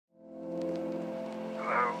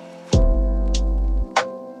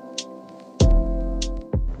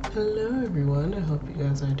Hello everyone, I hope you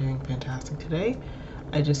guys are doing fantastic today.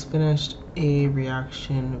 I just finished a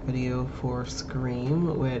reaction video for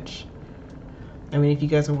Scream, which, I mean, if you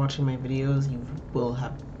guys are watching my videos, you will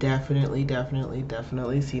have definitely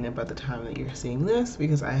seen it by the time that you're seeing this,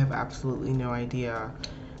 because I have absolutely no idea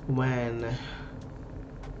when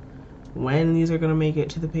these are going to make it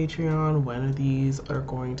to the Patreon, when these are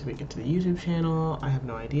going to make it to the YouTube channel. I have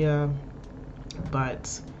no idea,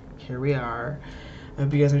 but here we are. I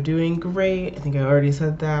hope you guys are doing great. I think I already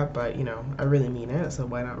said that, but you know, I really mean it, so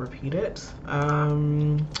why not repeat it? I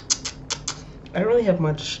don't really have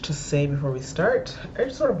much to say before we start. I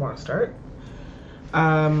just sort of want to start.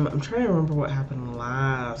 I'm trying to remember what happened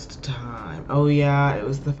last time. Oh yeah, it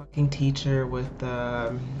was the fucking teacher with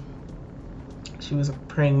the, she was a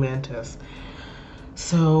praying mantis.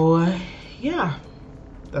 So yeah,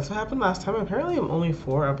 that's what happened last time. Apparently I'm only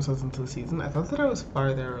 4 episodes into the season. I thought that I was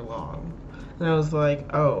farther along. And I was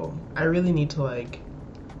like, oh, I really need to like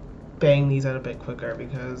bang these out a bit quicker,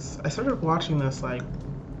 because I started watching this like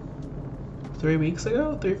 3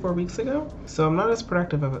 or 4 weeks ago. So I'm not as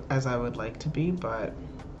productive as I would like to be, but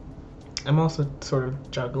I'm also sort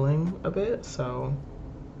of juggling a bit, so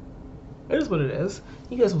it is what it is.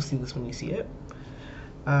 You guys will see this when you see it.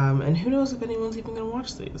 And who knows if anyone's even gonna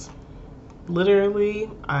watch these. Literally,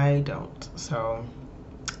 I don't. So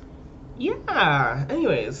yeah,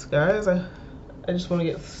 anyways, guys, I just want to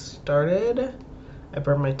get started. I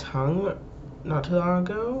burned my tongue not too long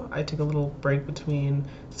ago. I took a little break between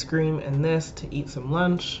Scream and this to eat some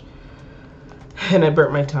lunch, and I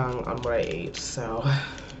burnt my tongue on what I ate. So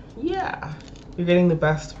yeah, you're getting the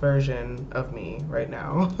best version of me right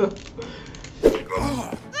now.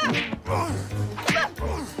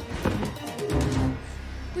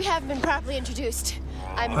 We haven't been properly introduced.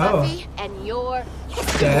 I'm Buffy, and you're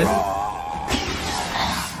dead.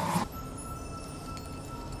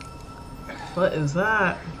 What is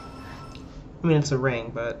that? I mean, it's a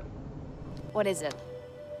ring, but... What is it?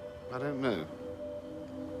 I don't know.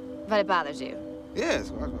 But it bothers you?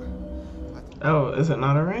 Yes. Oh, is it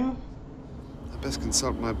not a ring? I best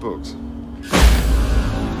consult my books.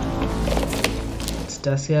 It's a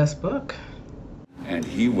dusty-ass book. And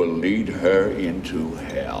he will lead her into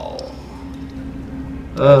hell.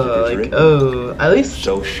 Oh, like, written, oh, at least...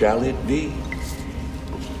 So shall it be.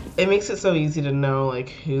 It makes it so easy to know, like,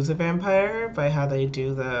 who's a vampire by how they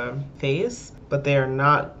do the face, but they are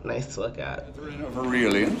not nice to look at. The brethren of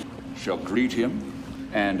Aurelian shall greet him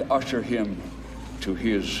and usher him to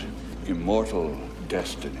his immortal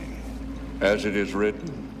destiny. As it is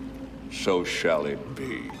written, so shall it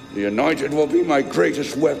be. The anointed will be my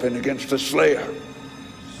greatest weapon against the Slayer.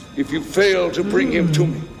 If you fail to bring him to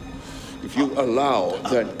me, if you allow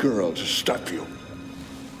that girl to stop you.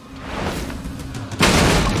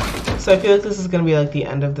 So I feel like this is gonna be like the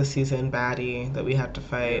end of the season baddie that we have to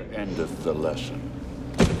fight. End of the lesson.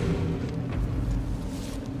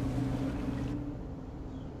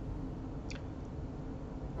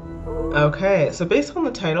 Okay, so based on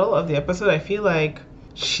the title of the episode, I feel like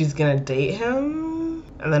she's gonna date him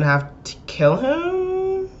and then have to kill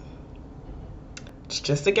him. It's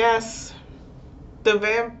just a guess. The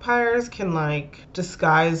vampires can like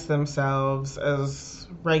disguise themselves as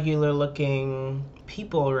regular looking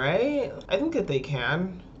people, right? I think that they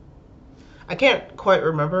can. I can't quite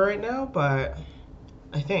remember right now, but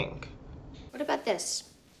I think. What about this?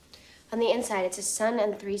 On the inside, it's a sun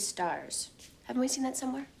and 3 stars. Haven't we seen that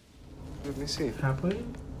somewhere? Let me see. Have we?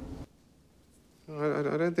 I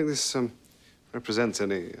don't think this represents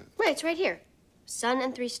any... Wait, it's right here. Sun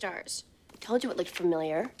and 3 stars. Told you it looked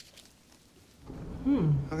familiar.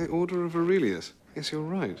 Are the Order of Aurelius? Yes, you're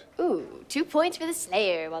right. Ooh, 2 points for the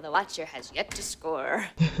Slayer, while the Watcher has yet to score.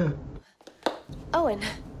 Owen,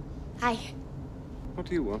 hi. What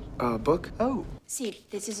do you want? A book? Oh. See,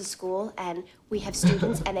 this is a school, and we have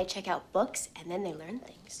students, and they check out books, and then they learn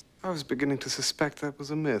things. I was beginning to suspect that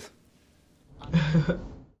was a myth.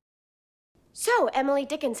 So, Emily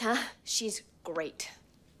Dickens, huh? She's great.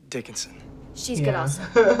 Dickinson. She's good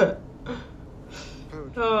also.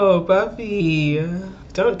 Oh, Buffy.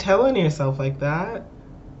 Don't tell on yourself like that.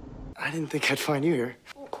 I didn't think I'd find you here.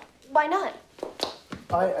 Why not?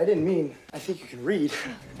 I didn't mean. I think you can read.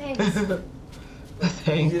 Thanks.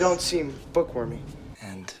 Thanks. You don't seem bookwormy.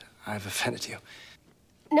 And I've offended you.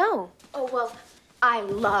 No. Oh, well, I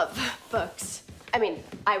love books. I mean,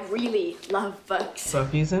 I really love books.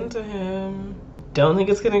 Buffy's into him. Don't think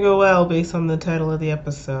it's gonna go well based on the title of the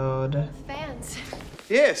episode. Fans.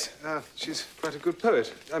 Yes, she's quite a good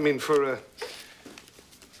poet. I mean, for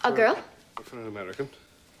A girl? For an American.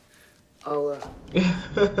 I'll,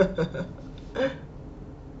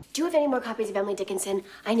 Do you have any more copies of Emily Dickinson?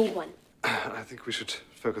 I need one. I think we should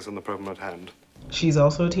focus on the problem at hand. She's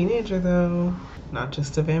also a teenager, though. Not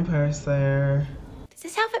just a vampire slayer. Does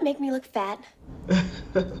this outfit make me look fat?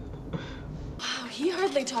 Wow, he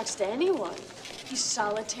hardly talks to anyone. He's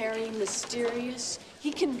solitary, mysterious.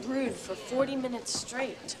 He can brood for 40 minutes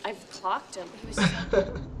straight. I've clocked him.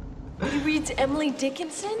 He reads Emily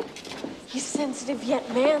Dickinson? He's sensitive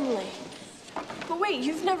yet manly. But wait,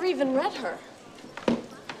 you've never even read her.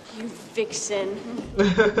 You vixen.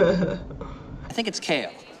 I think it's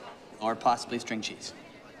kale. Or possibly string cheese.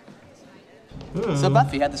 So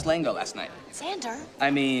Buffy, how'd the slaying go last night? Xander? I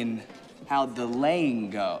mean, how'd the laying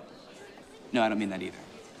go? No, I don't mean that either.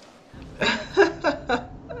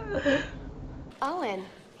 Owen,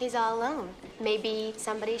 he's all alone. Maybe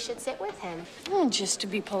somebody should sit with him. Just to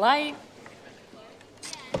be polite.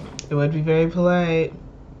 It would be very polite.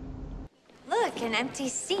 Look, an empty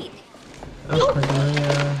seat. Oh,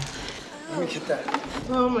 Cordelia. Let me get that.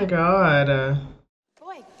 Oh my god.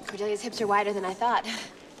 Boy, Cordelia's hips are wider than I thought.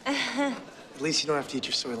 At least you don't have to eat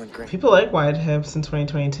your Soylent Green. People like wide hips in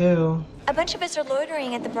 2022. A bunch of us are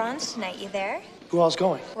loitering at the Bronze tonight. You there? Who else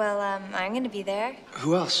going? Well, I'm gonna be there.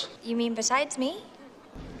 Who else? You mean besides me?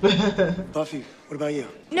 Buffy, what about you?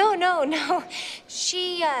 No.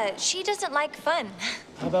 She doesn't like fun.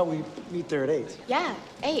 How about we meet there at 8? Yeah,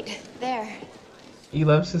 8. There. You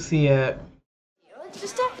love to see it. It's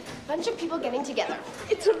just a bunch of people getting together.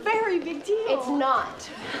 It's a very big deal. It's not.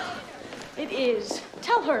 It is.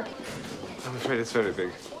 Tell her. I'm afraid it's very big.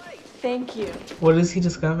 Thank you. What has he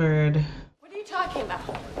discovered? What are you talking about?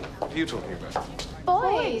 What are you talking about?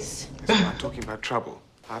 Boys. Yes, I'm talking about trouble.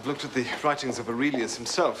 I've looked at the writings of Aurelius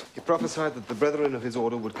himself. He prophesied that the brethren of his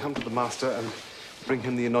order would come to the master and bring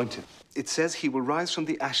him the anointed. It says he will rise from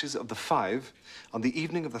the ashes of the 5 on the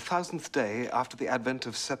evening of the 1000th day after the advent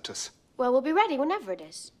of Septus, Well, we'll be ready whenever it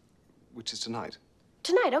is. which is tonight.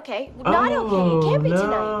 Tonight, okay. Not okay. It can't be tonight.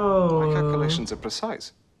 no. My calculations are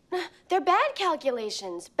precise. They're bad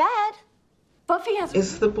calculations. Bad. Buffy has.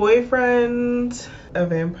 Is the boyfriend a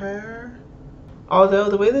vampire? Although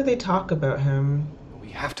the way that they talk about him. We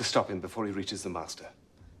have to stop him before he reaches the master.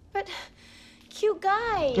 But cute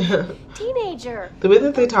guy. Teenager. The way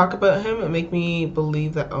that they talk about him, it make me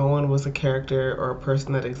believe that Owen was a character or a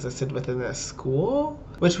person that existed within that school,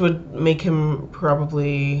 which would make him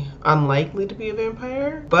probably unlikely to be a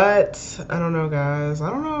vampire. But I don't know, guys. I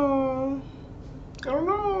don't know.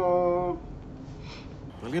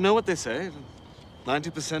 Well, you know what they say.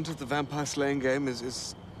 90% of the vampire slaying game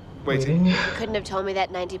is waiting. You couldn't have told me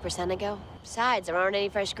that 90% ago. Besides, there aren't any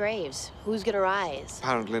fresh graves. Who's gonna rise?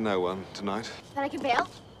 Apparently no one tonight. Then I can bail?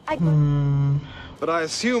 But I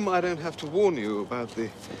assume I don't have to warn you about the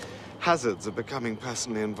hazards of becoming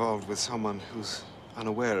personally involved with someone who's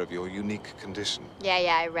unaware of your unique condition. Yeah,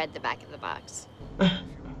 I read the back of the box.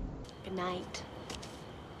 Good night.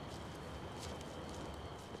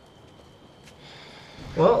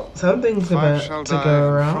 Well, something's 5 about shall to die, go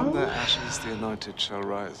and around. from their ashes the anointed shall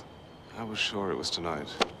rise. I was sure it was tonight.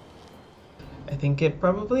 I think it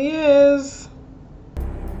probably is.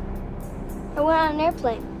 I went on an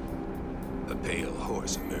airplane. A pale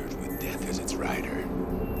horse emerged with death as its rider.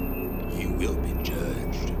 You will be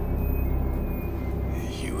judged.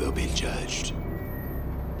 You will be judged.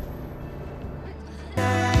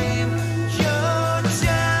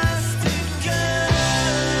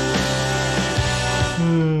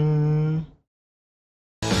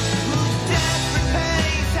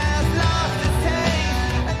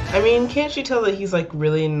 I mean, can't you tell that he's like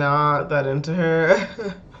really not that into her?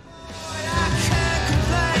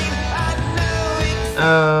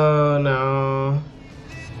 Oh no.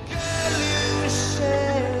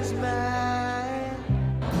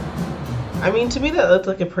 I mean, to me that looked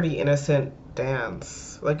like a pretty innocent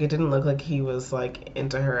dance. Like, it didn't look like he was like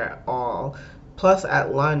into her at all. Plus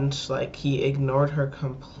at lunch, like, he ignored her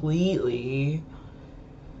completely.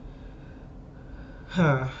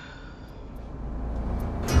 Huh.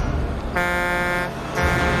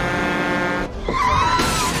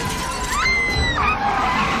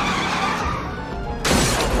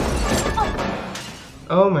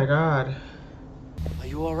 Oh my god. Are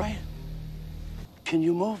you all right? Can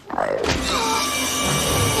you move?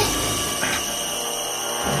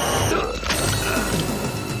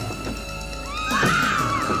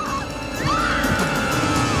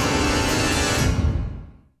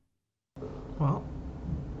 Well,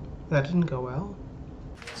 that didn't go well.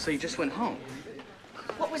 So you just went home?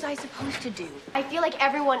 What was I supposed to do? I feel like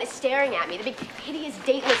everyone is staring at me, the big, hideous,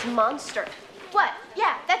 dateless monster. What?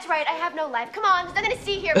 Yeah, that's right, I have no life. Come on, there's nothing to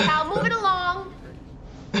see here, pal. Move it along.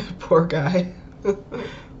 Poor guy.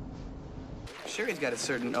 Sure, he's got a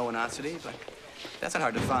certain owenosity, but that's not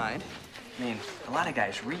hard to find. I mean, a lot of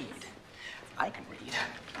guys read. I can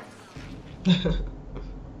read.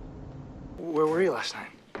 Where were you last night?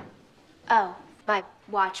 Oh, my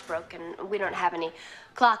watch broke, and we don't have any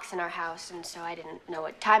clocks in our house, and so I didn't know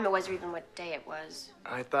what time it was or even what day it was.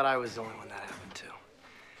 I thought I was the only one that happened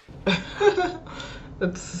to.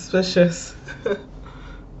 That's suspicious.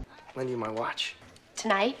 Lend you my watch.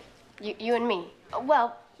 Tonight? You and me?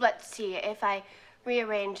 Well, let's see. If I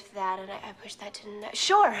rearrange that and I push that to tonight.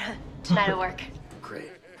 Sure. Tonight will work.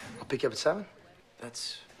 Great. I'll pick you up at 7.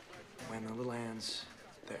 That's when the little hand's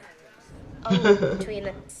there. Oh, between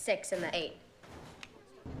the 6 and the 8.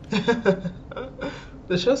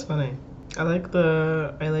 The show's funny. I like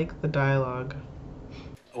the dialogue.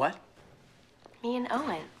 What? Me and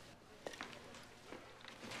Owen.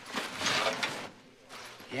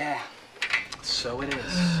 Yeah, so it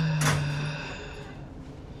is.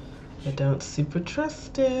 I don't super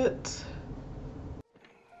trust it.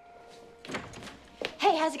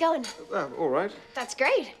 Hey, how's it going? All right. That's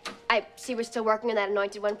great. I see we're still working on that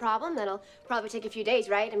Anointed One problem. That'll probably take a few days,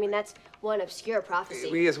 right? I mean, that's one obscure prophecy.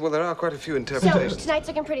 Yes, well, there are quite a few So, interpretations. tonight's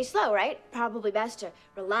looking pretty slow, right? Probably best to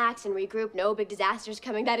relax and regroup. No big disasters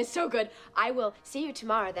coming. That is so good. I will see you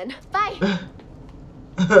tomorrow then. Bye.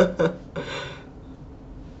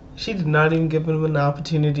 She did not even give him an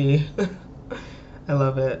opportunity. I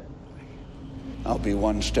love it. I'll be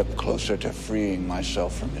one step closer to freeing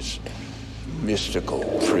myself from this mystical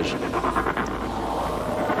prison.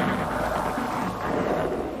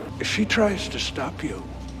 If she tries to stop you,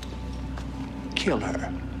 kill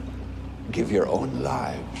her. Give your own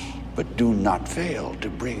lives, but do not fail to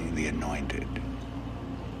bring the anointed.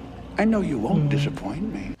 I know you won't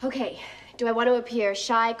disappoint me. Okay, do I want to appear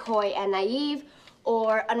shy, coy, and naive,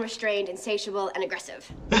 or unrestrained, insatiable, and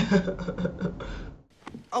aggressive?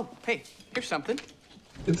 Oh, hey, here's something.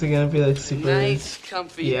 Is it gonna be like super Nice,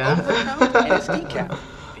 comfy Yeah. overcoat and a ski cap.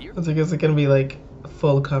 I was like, is it gonna be like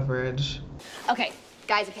full coverage? Okay,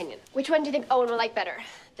 guy's opinion. Which one do you think Owen will like better?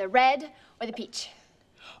 The red or the peach?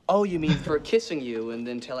 Oh, you mean for kissing you and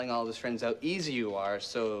then telling all of his friends how easy you are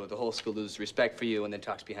so the whole school loses respect for you and then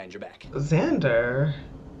talks behind your back? Xander.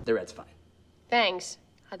 The red's fine. Thanks.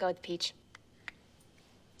 I'll go with the peach.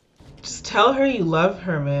 Just tell her you love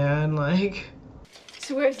her, man. Like,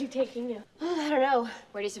 So where's he taking you? I don't know.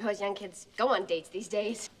 Where do you suppose young kids go on dates these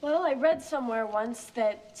days? Well, I read somewhere once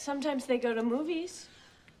that sometimes they go to movies.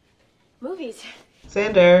 Movies.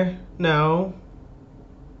 Xander, no.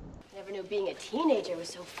 Never knew being a teenager was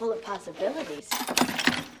so full of possibilities.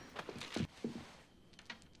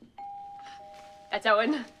 That's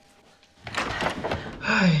Owen.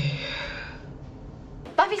 Hi.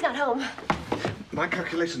 Buffy's not home. My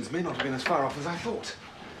calculations may not have been as far off as I thought.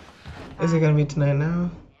 Is it gonna be tonight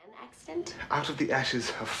now? An accident? Out of the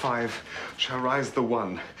ashes of 5 shall rise the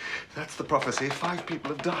one. That's the prophecy. 5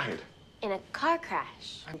 people have died. In a car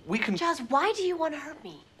crash. We can... Giles, why do you want to hurt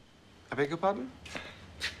me? I beg your pardon?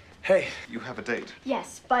 Hey. You have a date.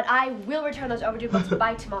 Yes, but I will return those overdue books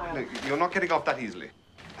by tomorrow. No, you're not getting off that easily.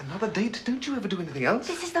 Another date? Don't you ever do anything else?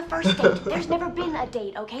 This is the first date. There's never been a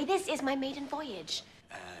date, okay? This is my maiden voyage.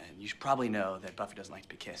 You should probably know that Buffy doesn't like to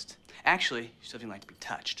be kissed. Actually, she doesn't like to be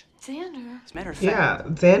touched. Xander. As a matter of fact... Yeah,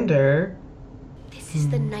 Xander. This is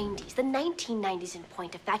the 90s, the 1990s in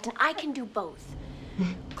point of fact, and I can do both.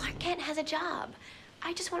 Clark Kent has a job.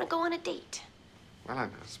 I just want to go on a date. Well, I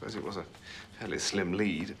suppose it was a fairly slim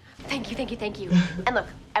lead. Thank you, thank you, thank you. And look,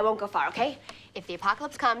 I won't go far, okay? If the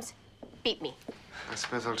apocalypse comes, beat me. I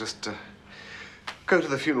suppose I'll just go to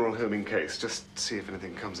the funeral home in case, just see if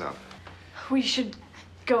anything comes up. We should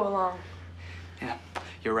go along. Yeah,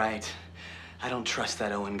 you're right. I don't trust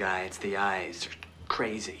that Owen guy. It's the eyes. They're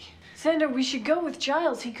crazy. Xander, we should go with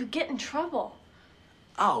Giles. He could get in trouble.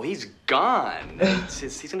 Oh, he's gone.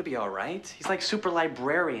 He's gonna be all right. He's like super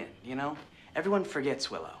librarian, you know? Everyone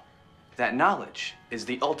forgets Willow. That knowledge is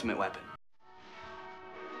the ultimate weapon.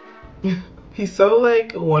 He's so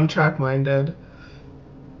like one-track minded.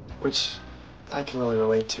 Which I can really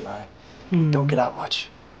relate to. I don't get out much.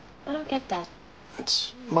 I don't get that.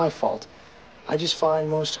 It's my fault. I just find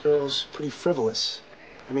most girls pretty frivolous.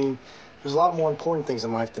 I mean, there's a lot more important things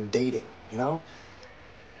in life than dating, you know?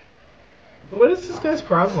 What is this guy's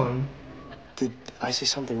problem? Did I say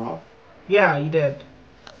something wrong? Yeah, you did.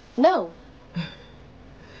 No.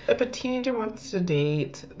 If a teenager wants to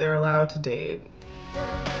date, they're allowed to date.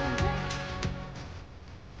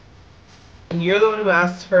 And you're the one who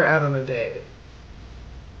asked her out on a date.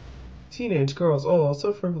 Teenage girls, oh,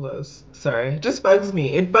 so frivolous. Sorry, it just bugs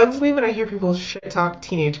me. It bugs me when I hear people shit talk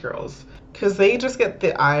teenage girls. Because they just get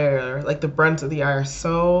the ire, like the brunt of the ire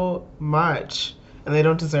so much, and they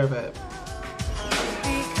don't deserve it.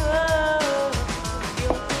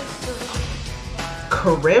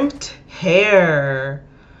 Crimped hair.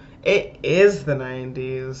 It is the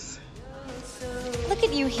 90s. Look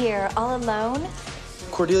at you here, all alone.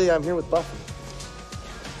 Cordelia, I'm here with Buffy.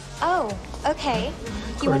 Oh, okay.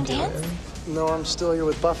 You want to dance? No, I'm still here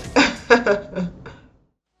with Buffy.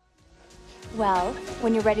 Well,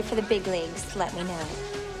 when you're ready for the big leagues, let me know.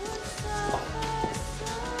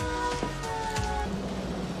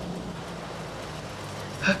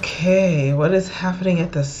 Okay, what is happening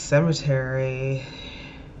at the cemetery?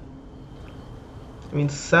 I mean,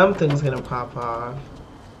 something's gonna pop off.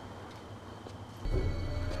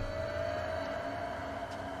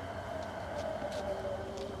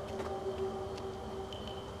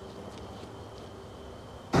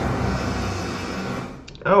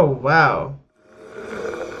 Oh, wow.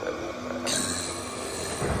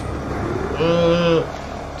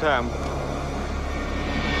 Tam.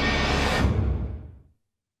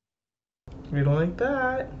 We don't like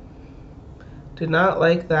that. Did not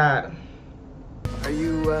like that. Are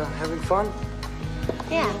you having fun?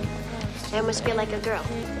 Yeah. I almost feel like a girl.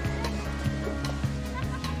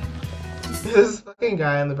 This fucking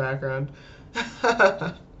guy in the background.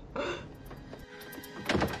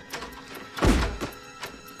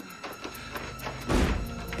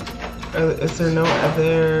 Is there no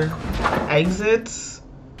other exits?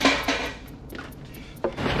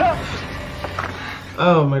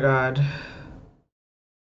 Oh my god.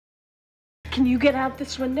 Can you get out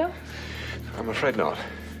this window? I'm afraid not.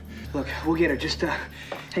 Look, we'll get her. Just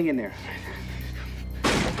hang in there.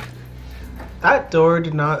 That door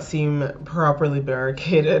did not seem properly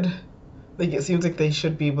barricaded. Like, it seems like they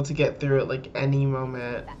should be able to get through it like any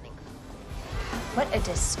moment. What a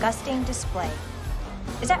disgusting display.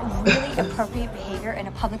 Is that really appropriate behavior in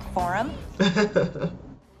a public forum?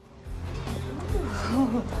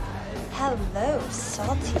 Hello,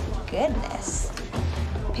 salty goodness.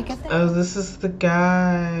 Pick up that. Oh, this is the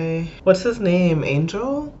guy. What's his name?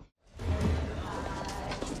 Angel?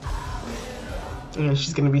 Yeah,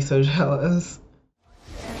 she's gonna be so jealous.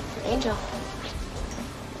 Angel.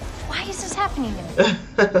 Why is this happening to me?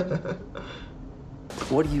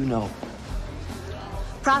 What do you know?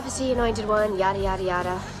 Prophecy, anointed one, yada, yada,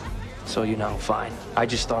 yada. So you know, fine. I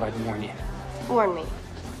just thought I'd warn you. Warn me.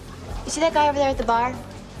 You see that guy over there at the bar?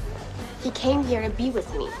 He came here to be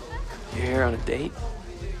with me. You're here on a date?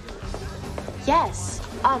 Yes.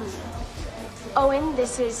 Owen,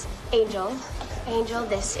 this is Angel. Angel,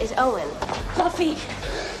 this is Owen. Buffy!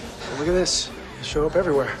 Look at this. They show up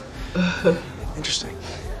everywhere. Interesting.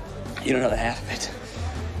 You don't know the half of it.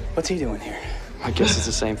 What's he doing here? I guess it's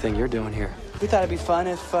the same thing you're doing here. We thought it'd be fun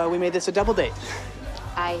if we made this a double date.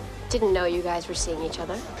 I didn't know you guys were seeing each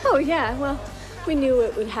other. Oh, yeah, well, we knew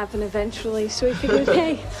it would happen eventually, so we figured,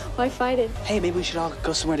 hey, why fight it? Hey, maybe we should all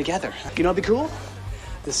go somewhere together. You know what'd be cool?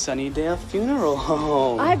 The Sunnydale funeral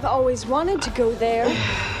home. I've always wanted to go there.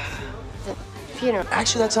 The funeral.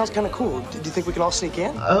 Actually, that sounds kind of cool. Do you think we can all sneak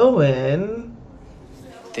in? Owen?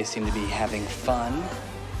 They seem to be having fun.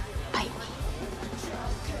 Bite me.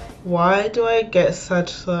 Why do I get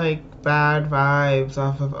such, like, bad vibes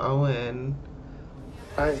off of Owen?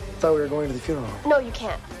 I thought we were going to the funeral. No, you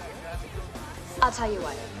can't. I'll tell you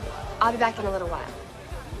what. I'll be back in a little while.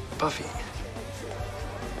 Buffy.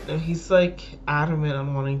 No, he's, like, adamant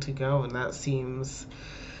on wanting to go, and that seems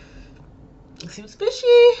fishy.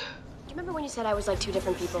 You remember when you said I was like two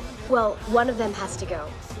different people? Well, one of them has to go.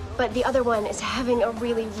 But the other one is having a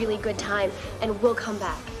really, really good time and will come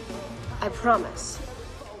back. I promise.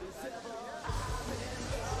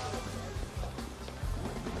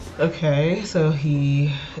 Okay, so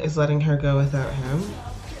he is letting her go without him.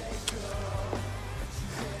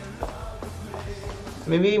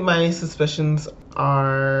 Maybe my suspicions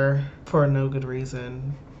are for no good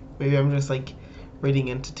reason. Maybe I'm just like reading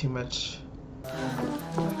into too much.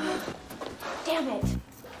 Damn it.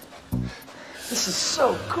 This is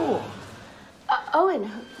so cool.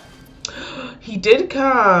 Owen. He did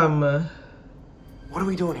come. What are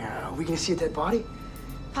we doing here? Are we gonna see a dead body?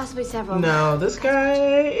 Possibly several. No, this guy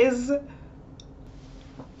is...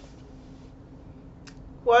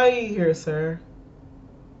 Why are you here, sir?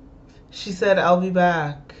 She said, I'll be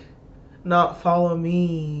back. Not follow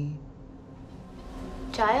me.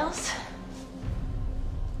 Giles?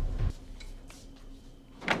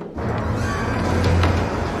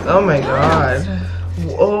 Oh my god.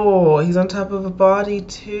 Whoa, he's on top of a body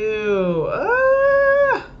too.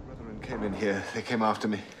 Ah! Brethren came in here. They came after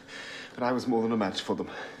me. But I was more than a match for them.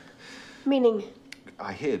 Meaning?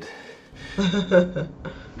 I hid.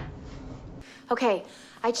 Okay,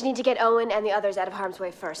 I just need to get Owen and the others out of harm's way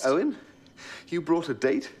first. Owen? You brought a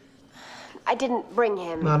date? I didn't bring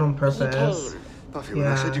him. Not on He purpose. came. Buffy, when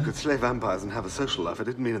I said you could slay vampires and have a social life, I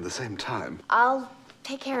didn't mean at the same time. I'll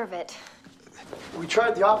take care of it. We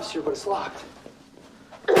tried the office here, but it's locked.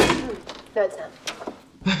 No, it's not.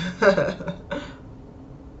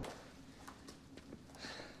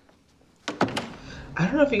 I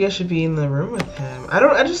don't know if you guys should be in the room with him.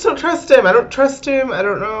 I just don't trust him. I don't trust him. I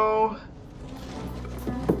don't know.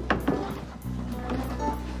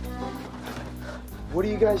 What are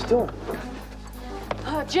you guys doing?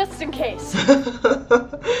 Just in case.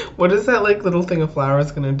 What is that like little thing of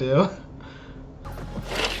flowers gonna do?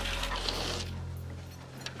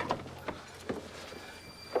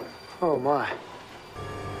 Oh my.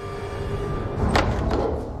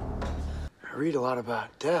 I read a lot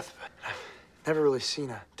about death, but I've never really seen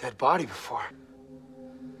a dead body before.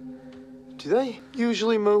 Do they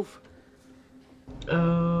usually move?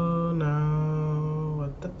 Oh no.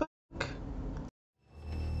 What the fuck?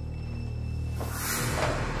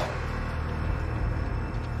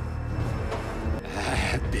 I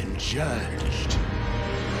have been judged.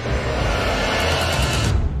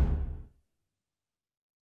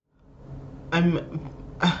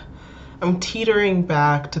 I'm teetering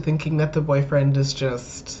back to thinking that the boyfriend is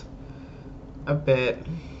just a bit,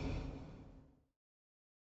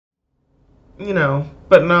 you know,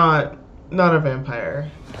 but not a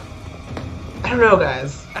vampire. I don't know,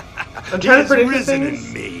 guys. I'm trying to predict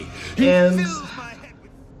things, and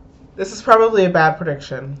this is probably a bad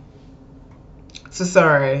prediction. So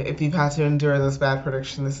sorry if you've had to endure this bad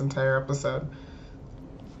prediction this entire episode.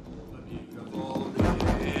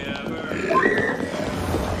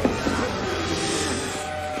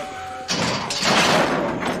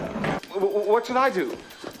 What should I do?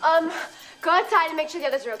 Go outside and make sure the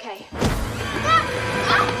others are okay.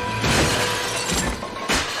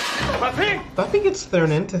 Buffy gets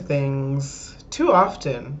thrown into things too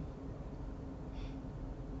often.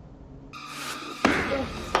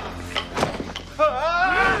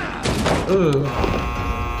 Ooh.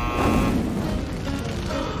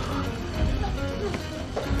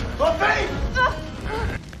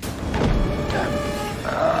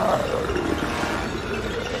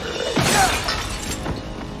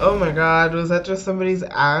 Oh my god, was that just somebody's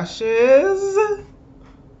ashes?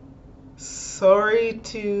 Sorry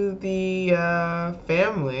to the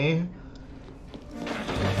family.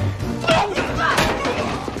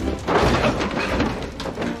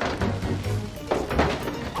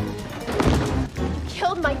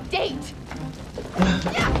 Killed my date.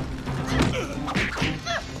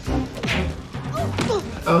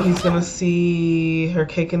 Oh, he's gonna see her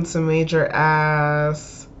kicking some major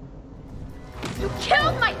ass. You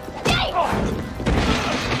killed my date!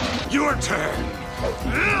 Your turn.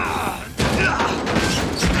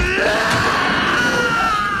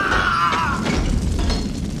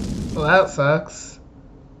 Well, that sucks.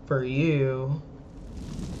 For you.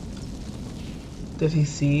 Did he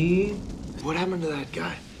see? What happened to that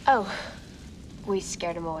guy? Oh, we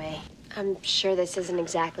scared him away. I'm sure this isn't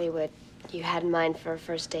exactly what you had in mind for a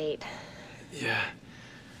first date. Yeah.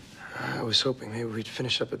 I was hoping maybe we'd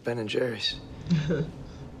finish up at Ben and Jerry's.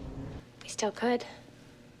 We still could.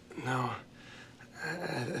 No.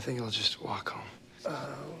 I think I'll just walk home.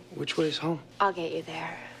 Which way's home? I'll get you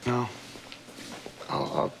there. No.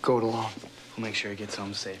 I'll go it alone. We'll make sure he gets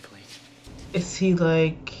home safely. Is he,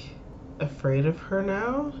 like, afraid of her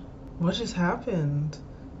now? What just happened?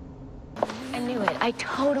 I knew it. I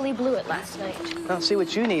totally blew it last night. Well, see,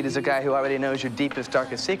 what you need is a guy who already knows your deepest,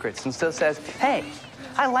 darkest secrets and still says, hey,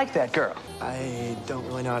 I like that girl. I don't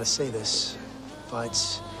really know how to say this,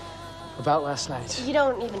 but about last night. You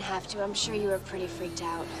don't even have to. I'm sure you were pretty freaked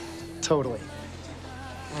out. Totally.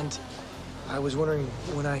 And I was wondering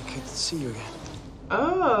when I could see you again.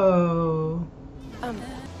 Oh.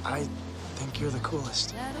 I think you're the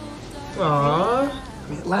coolest. Aww. I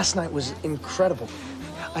mean, last night was incredible.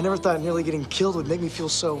 I never thought nearly getting killed would make me feel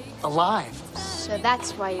so alive. So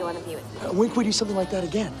that's why you want to be with me. When can we do something like that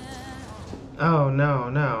again? Oh, no,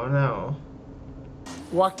 no, no.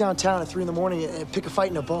 Walk downtown at 3 in the morning and pick a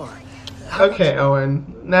fight in a bar. Okay,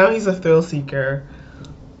 Owen. Now he's a thrill seeker.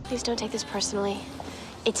 Please don't take this personally.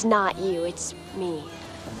 It's not you, it's me.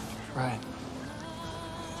 Right.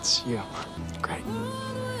 It's you. Great.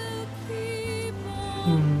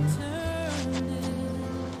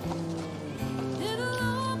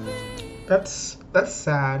 That's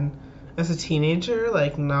sad. As a teenager,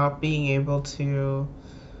 like, not being able to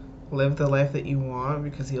live the life that you want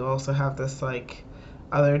because you also have this, like,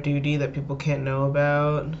 other duty that people can't know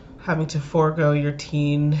about. Having to forego your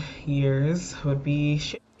teen years would be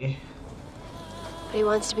shitty. But he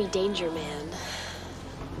wants to be Danger Man.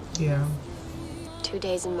 Yeah. 2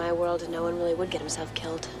 days in my world and no one really would get himself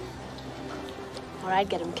killed. Or I'd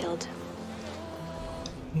get him killed.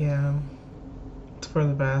 Yeah. It's for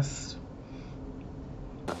the best.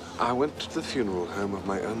 I went to the funeral home of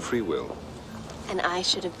my own free will. And I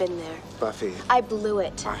should have been there. Buffy, I blew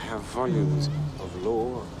it. I have volumes of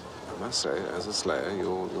lore. I must say, as a Slayer,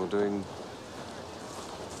 you're doing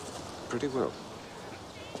pretty well.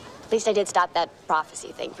 At least I did stop that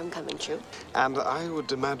prophecy thing from coming true. And I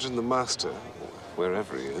would imagine the Master,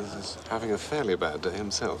 wherever he is having a fairly bad day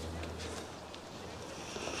himself.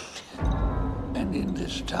 And in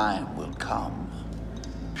this time will come.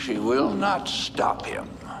 She will not stop him.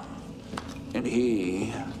 And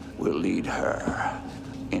he will lead her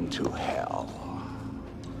into hell.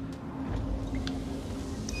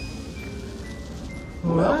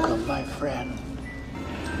 What? Welcome, my friend.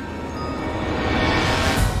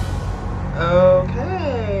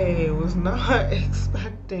 Okay, was not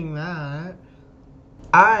expecting that.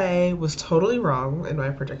 I was totally wrong in my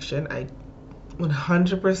prediction. I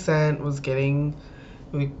 100% was getting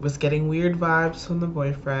weird vibes from the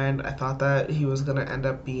boyfriend. I thought that he was gonna end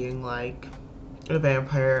up being like a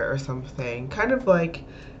vampire or something, kind of like,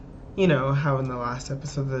 you know, how in the last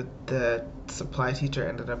episode the supply teacher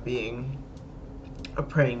ended up being a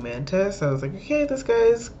praying mantis. I was like, okay, this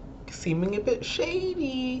guy's seeming a bit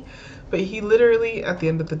shady, but he literally at the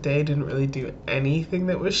end of the day didn't really do anything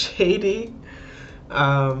that was shady.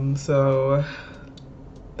 So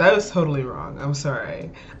that was totally wrong. I'm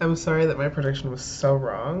sorry that my prediction was so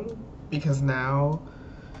wrong, because now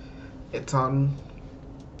it's on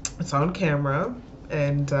camera,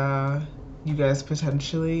 and you guys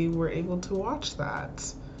potentially were able to watch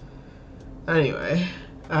that. Anyway,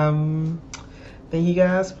 thank you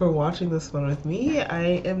guys for watching this one with me.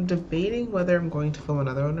 I am debating whether I'm going to film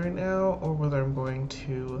another one right now or whether I'm going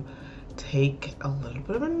to take a little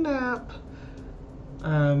bit of a nap.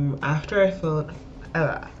 After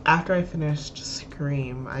I finished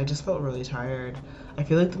Scream, I just felt really tired. I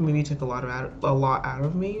feel like the movie took a lot out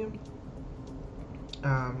of me.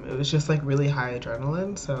 It was just like really high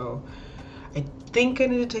adrenaline, so I think I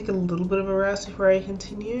need to take a little bit of a rest before I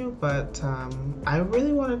continue, but I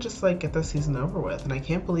really want to just like get this season over with, and I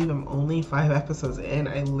can't believe I'm only 5 episodes in.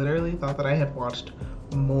 I literally thought that I had watched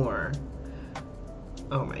more.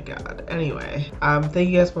 Oh my god. Anyway, thank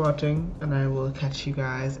you guys for watching, and I will catch you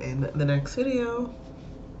guys in the next video.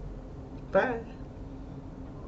 Bye.